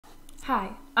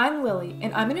Hi, I'm Lily,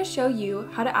 and I'm going to show you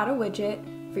how to add a widget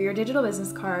for your digital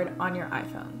business card on your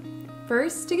iPhone.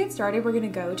 First, to get started, we're going to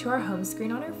go to our home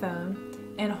screen on our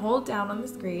phone and hold down on the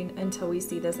screen until we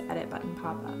see this edit button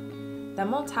pop up.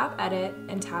 Then we'll tap edit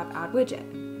and tap add widget.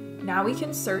 Now we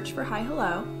can search for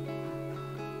HiHello,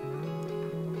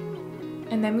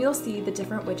 and then we'll see the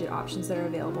different widget options that are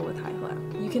available with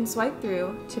HiHello. You can swipe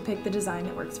through to pick the design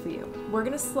that works for you. We're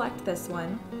going to select this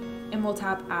one and we'll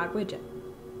tap add widget.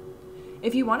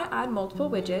 If you want to add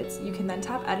multiple widgets, you can then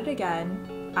tap edit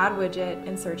again, add widget,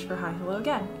 and search for HiHello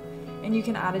again. And you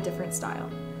can add a different style.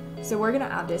 So we're going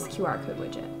to add this QR code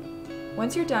widget.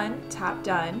 Once you're done, tap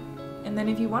done. And then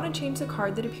if you want to change the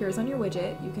card that appears on your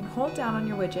widget, you can hold down on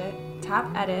your widget,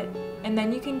 tap edit, and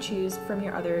then you can choose from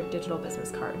your other digital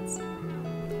business cards.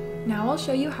 Now I'll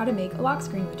show you how to make a lock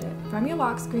screen widget. From your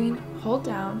lock screen, hold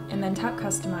down and then tap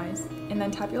customize, and then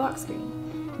tap your lock screen.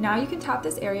 Now you can tap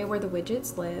this area where the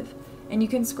widgets live, and you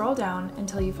can scroll down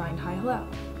until you find HiHello.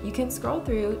 You can scroll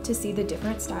through to see the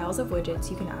different styles of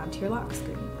widgets you can add to your lock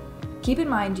screen. Keep in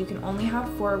mind you can only have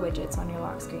 4 widgets on your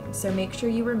lock screen, so make sure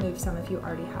you remove some if you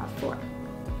already have 4.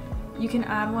 You can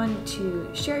add one to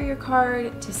share your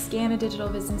card, to scan a digital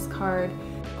business card.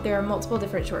 There are multiple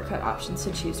different shortcut options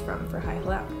to choose from for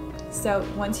HiHello. So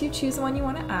once you choose the one you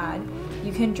want to add,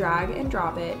 you can drag and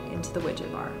drop it into the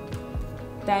widget bar.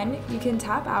 Then you can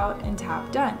tap out and tap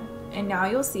done. And now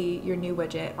you'll see your new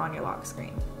widget on your lock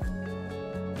screen.